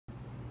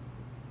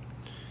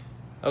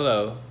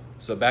Hello,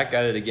 so back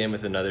at it again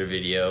with another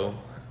video.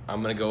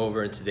 I'm going to go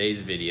over in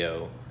today's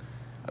video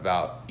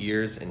about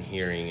ears and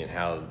hearing and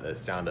how the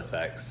sound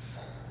effects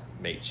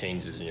make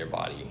changes in your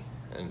body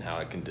and how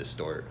it can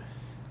distort.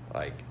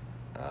 So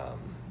I'm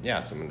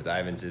going to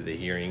dive into the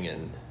hearing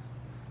and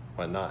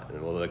whatnot,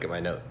 and we'll look at my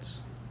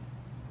notes.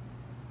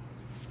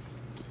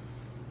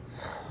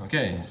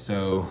 Okay,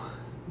 so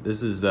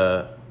this is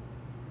the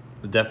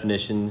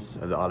definitions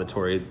of the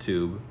auditory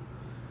tube,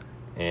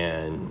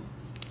 and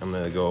I'm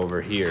going to go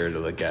over here to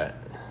look at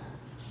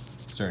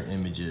certain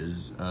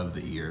images of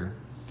the ear.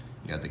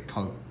 You got the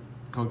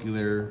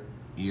cochlear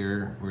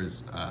ear, where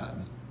it's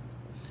a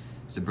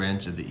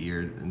branch of the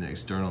ear, and the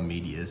external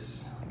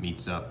medius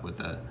meets up with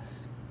the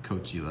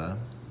cochlea.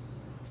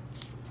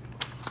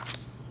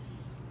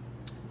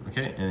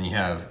 Okay, and you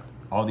have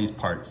all these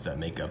parts that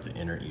make up the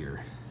inner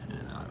ear.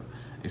 And I'll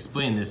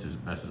explain this as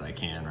best as I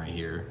can right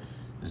here.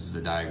 This is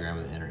the diagram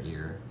of the inner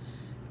ear.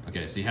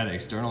 Okay, so you have the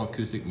external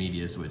acoustic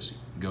medius, which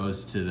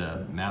goes to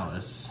the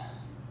malleus,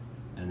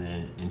 and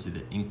then into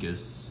the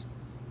incus,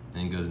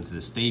 and then goes into the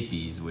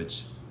stapes,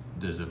 which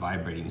does a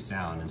vibrating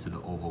sound into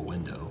the oval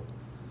window.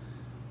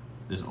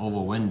 This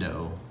oval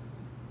window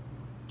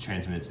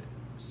transmits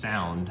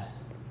sound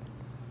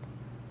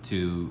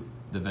to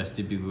the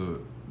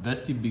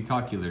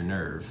vestibulocochlear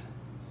nerve,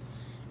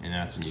 and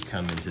that's when you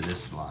come into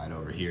this slide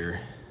over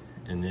here,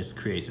 and this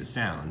creates a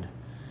sound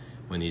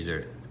when these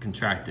are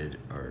contracted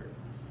or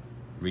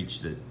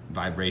reach the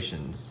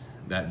vibrations.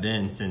 That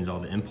then sends all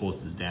the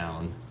impulses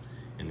down,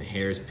 and the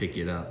hairs pick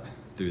it up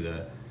through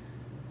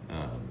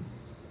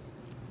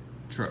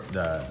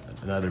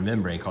another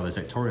membrane called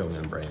the tectorial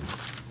membrane.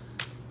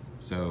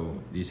 So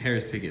these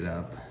hairs pick it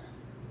up,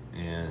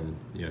 and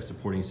you have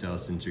supporting cell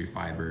sensory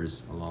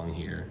fibers along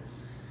here,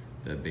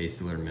 the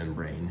basilar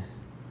membrane,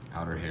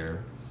 outer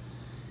hair.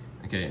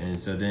 Okay, and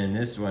so then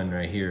this one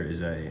right here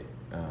is a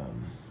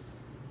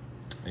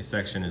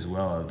section as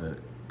well of the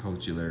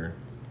cochlear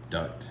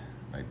duct.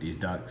 Like these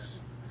ducts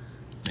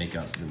make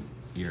up the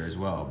ear as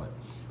well, but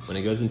when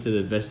it goes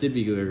into the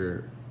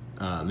vestibular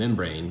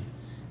membrane,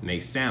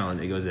 makes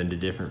sound, it goes into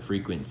different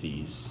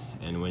frequencies,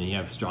 and when you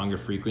have stronger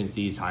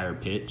frequencies, higher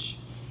pitch,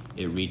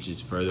 it reaches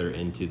further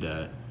into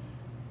the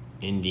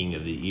ending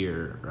of the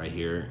ear right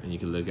here, and you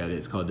can look at it.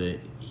 It's called the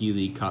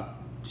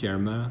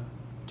helicopterema,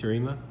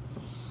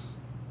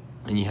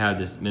 and you have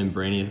this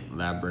membrane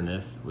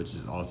labyrinth, which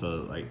is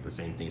also like the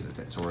same thing as the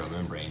tectorial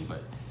membrane,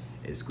 but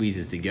it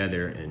squeezes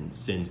together and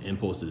sends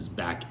impulses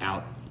back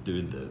out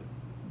through the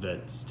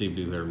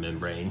vestibular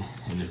membrane,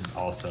 and this is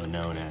also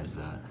known as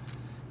the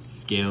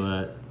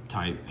scala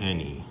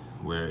tympani,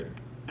 where it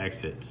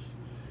exits,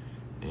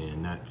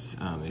 and that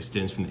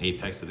extends from the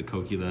apex of the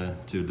cochlea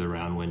to the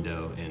round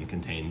window and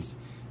contains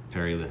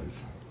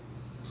perilymph.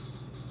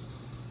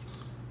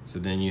 So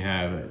then you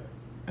have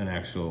an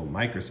actual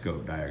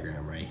microscope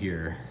diagram right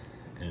here,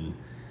 and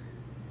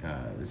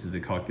this is the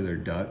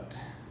cochlear duct.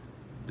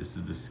 This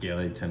is the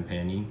scala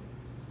tympani,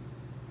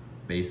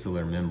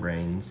 basilar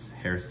membranes,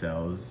 hair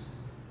cells,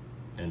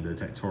 and the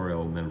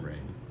tectorial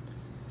membrane.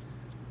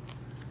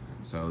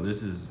 So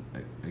this is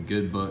a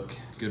good book,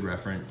 good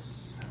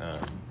reference.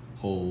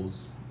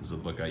 Holes is a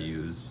book I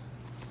use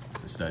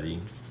to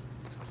study.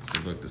 It's the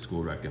book the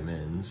school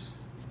recommends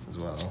as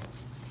well.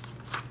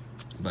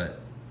 But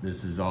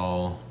this is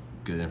all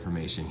good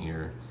information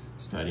here.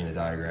 Studying the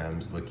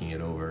diagrams, looking it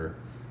over,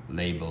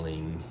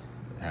 labeling,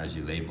 as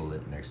you label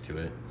it next to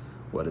it,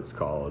 what it's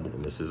called.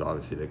 And this is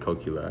obviously the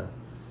cochlea,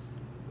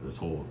 this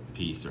whole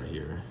piece right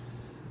here.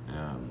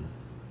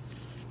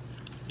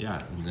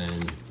 And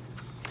then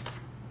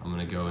I'm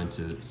gonna go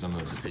into some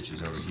of the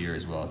pictures over here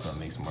as well, so it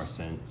makes more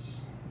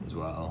sense as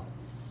well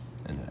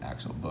in the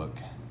actual book.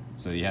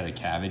 So you have a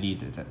cavity,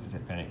 the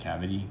tympanic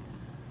cavity,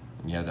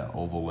 and you have the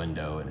oval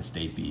window and the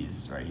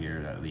stapes right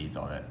here that leads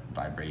all that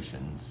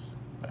vibrations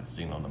that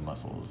signal the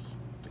muscles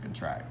to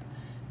contract.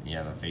 And you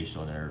have a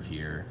facial nerve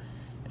here,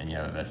 and you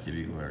have a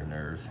vestibular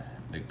nerve.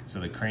 So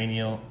the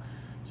cranial,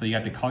 so you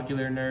got the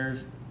cochlear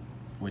nerve,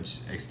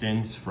 which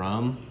extends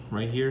from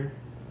right here,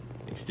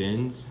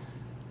 extends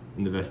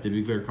in the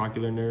vestibular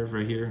cochlear nerve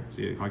right here.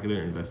 So you have the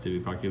cochlear and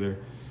vestibulocochlear,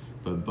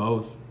 but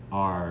both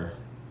are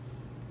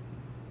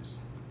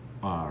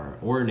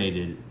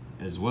ornated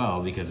as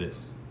well, because it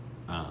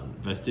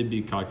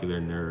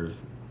vestibulocochlear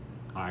nerve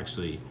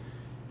actually,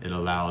 it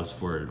allows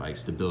for like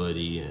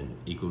stability and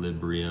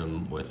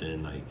equilibrium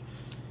within, like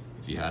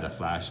if you had a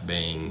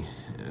flashbang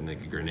and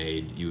like a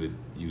grenade, you would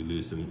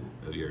lose some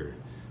of your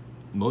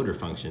motor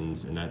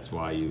functions, and that's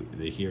why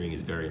the hearing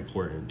is very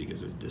important,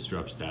 because it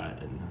disrupts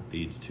that and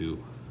leads to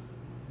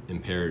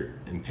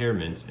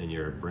impairments in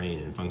your brain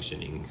and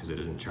functioning, because it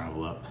doesn't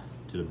travel up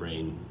to the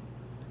brain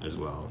as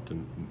well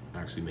to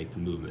actually make the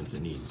movements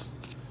it needs.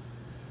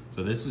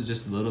 So this is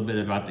just a little bit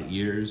about the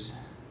ears.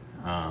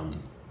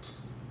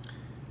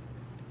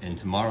 In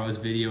tomorrow's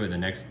video or the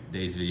next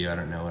day's video, I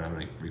don't know when I'm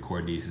gonna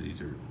record these, because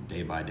these are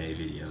day-by-day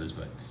videos,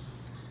 but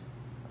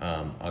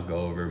I'll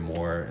go over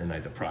more in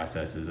like the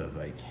processes of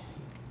like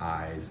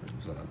eyes,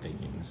 is what I'm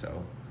thinking.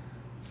 So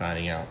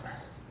signing out.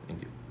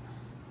 Thank you.